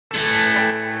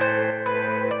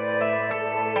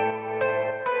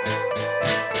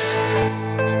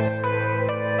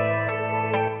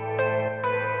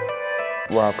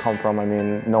where I've come from, I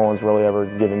mean, no one's really ever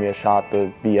given me a shot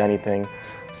to be anything.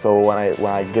 So when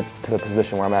I get to the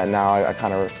position where I'm at now, I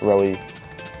kind of really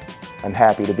am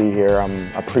happy to be here. I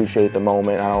appreciate the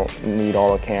moment. I don't need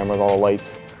all the cameras, all the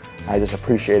lights. I just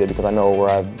appreciate it because I know where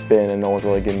I've been and no one's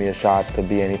really given me a shot to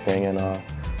be anything. And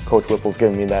Coach Whipple's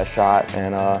given me that shot,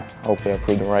 and hopefully I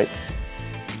proved him right.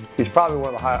 He's probably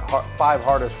one of the 5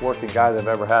 hardest working guys I've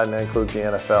ever had, and that includes the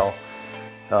NFL.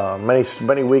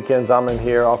 Many weekends I'm in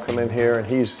here, I'll come in here, and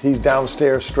he's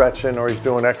downstairs stretching, or he's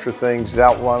doing extra things, he's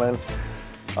out running,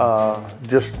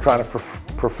 just trying to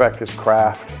perfect his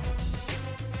craft.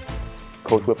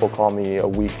 Coach Whipple called me a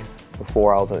week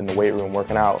before I was in the weight room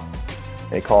working out.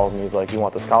 And he calls me, he's like, "You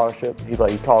want the scholarship?" He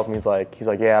calls me, he's like,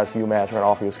 "Yeah, it's UMass, we're gonna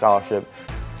offer you a scholarship."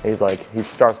 And he's like, he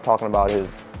starts talking about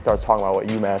what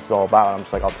UMass is all about. I'm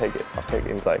just like, I'll take it.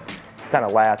 And he's like, he kind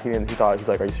of laughed. He's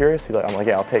like, "Are you serious?" I'm like,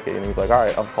 "Yeah, I'll take it." And he's like, "All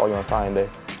right, I'll call you on signing day."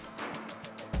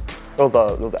 It was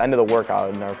the end of the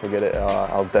workout. I'll never forget it.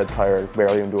 I was dead tired,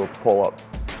 barely even do a pull-up.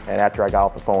 And after I got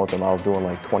off the phone with him, I was doing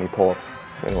like 20 pull-ups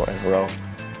in a row.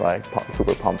 Like,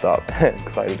 super pumped up and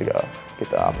excited to get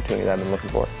the opportunity that I've been looking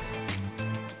for.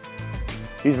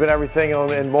 He's been everything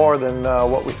and more than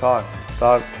what we thought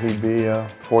he'd be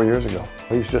 4 years ago.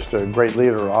 He's just a great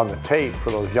leader on the tape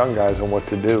for those young guys on what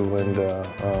to do, and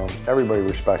everybody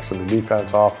respects him, the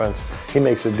defense, offense. He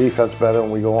makes the defense better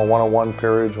when we go on one-on-one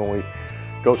periods, when we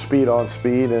go speed on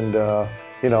speed, and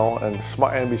you know, and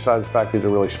smart. And besides the fact he's a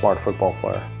really smart football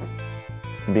player.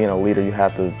 Being a leader, you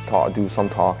have to do some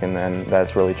talking, and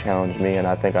that's really challenged me, and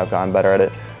I think I've gotten better at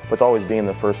it. But it's always being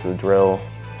the first to the drill,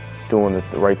 doing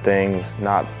the right things,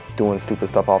 not doing stupid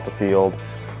stuff off the field,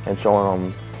 and showing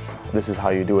them this is how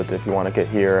you do it if you want to get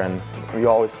here. And we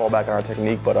always fall back on our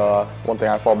technique, but one thing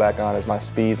I fall back on is my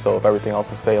speed, so if everything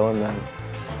else is failing, then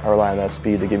I rely on that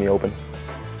speed to get me open.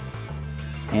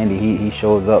 Andy, he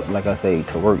shows up, like I say,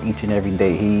 to work each and every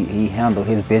day. He handles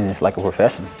his business like a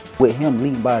professional. With him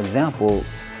leading by example,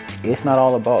 it's not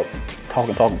all about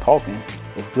talking.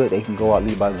 It's good that he can go out,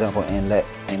 lead by example, and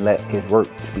let his work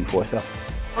speak for itself.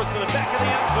 To the back of the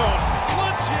end zone,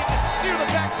 lunging near the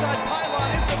backside pylon.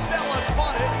 Isabella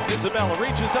caught it. Isabella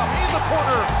reaches up in the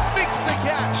corner, makes the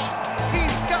catch.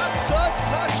 He's got the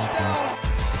touchdown.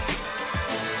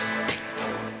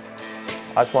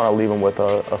 I just want to leave them with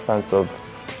a sense of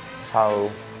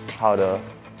how to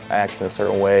act in a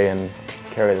certain way and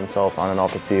carry themselves on and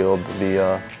off the field, to be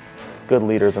good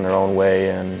leaders in their own way,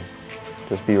 and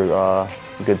just be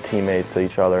good teammates to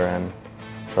each other, and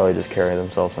really just carry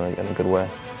themselves in a good way.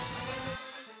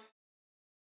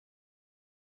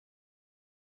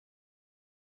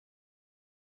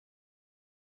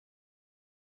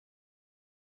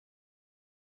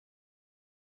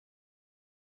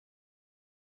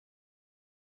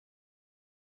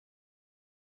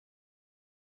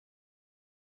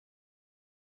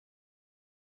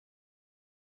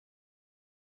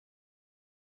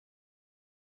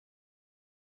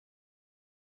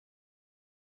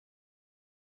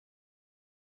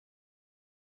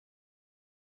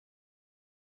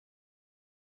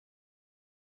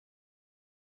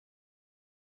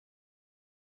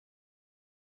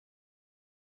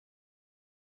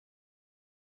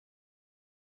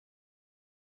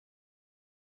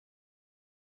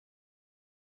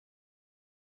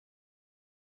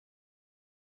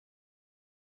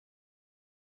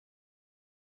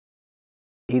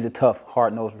 He's a tough,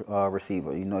 hard-nosed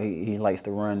receiver. You know, he likes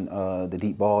to run the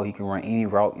deep ball. He can run any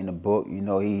route in the book. You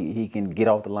know, he can get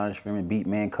off the line of scrimmage, beat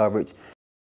man coverage.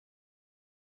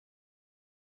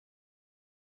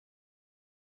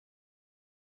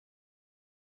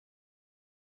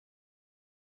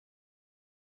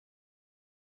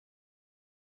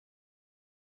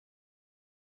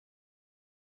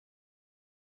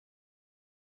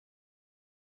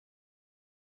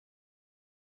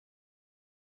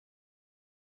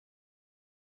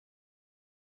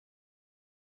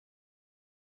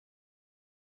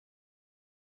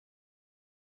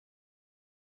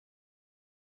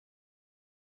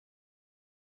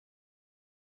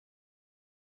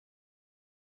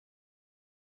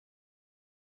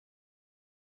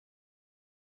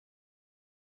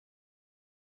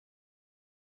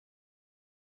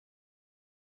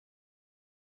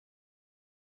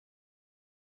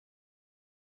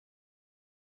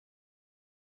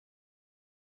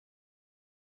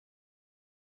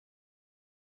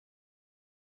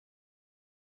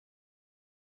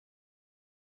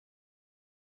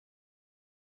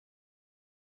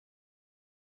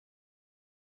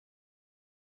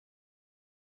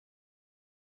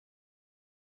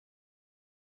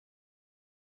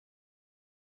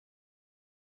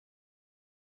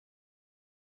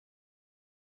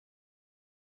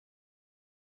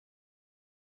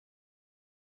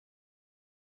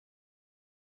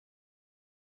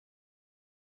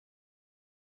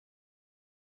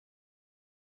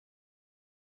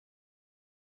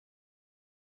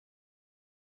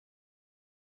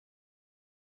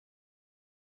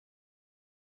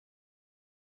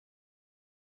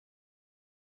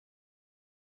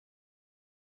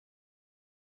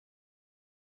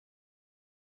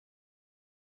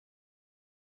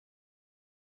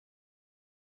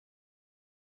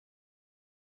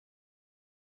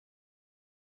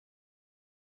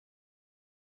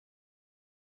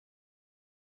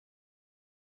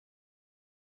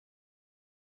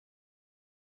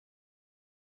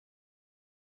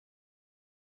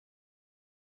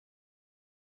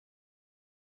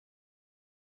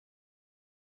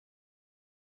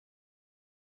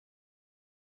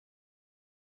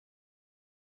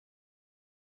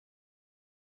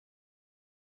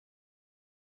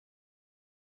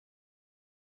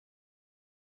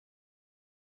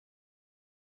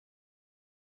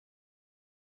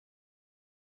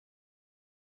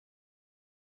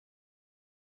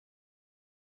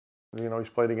 You know, he's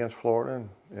played against Florida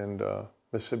and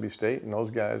Mississippi State, and those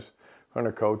guys,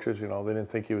 under coaches, you know, they didn't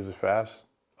think he was as fast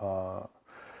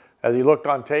as he looked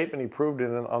on tape, and he proved it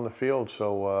on the field.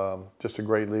 So just a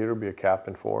great leader, be a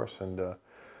captain for us, and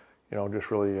you know,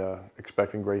 just really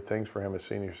expecting great things for him his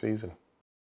senior season.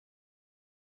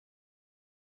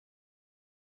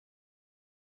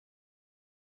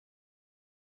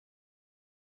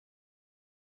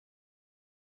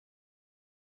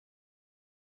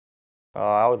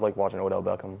 I always like watching Odell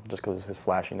Beckham just because his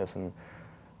flashiness and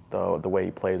the way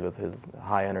he plays with his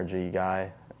high energy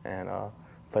guy and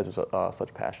plays with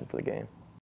such passion for the game.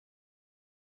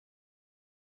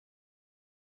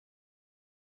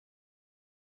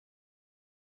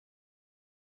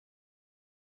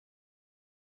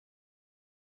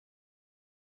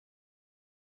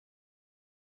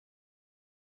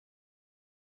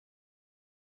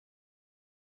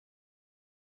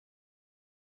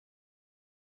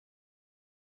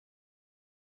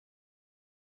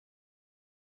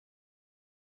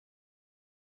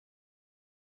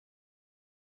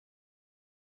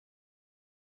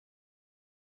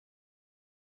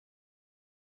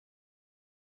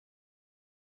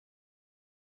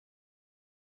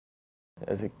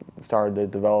 As it started to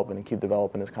develop and keep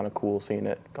developing, it's kind of cool seeing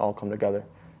it all come together,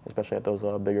 especially at those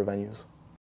bigger venues.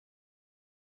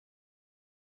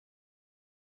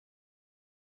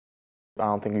 I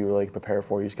don't think you really prepare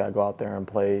for it. You just got to go out there and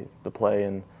play the play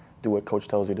and do what coach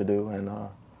tells you to do, and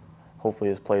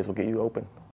hopefully his plays will get you open.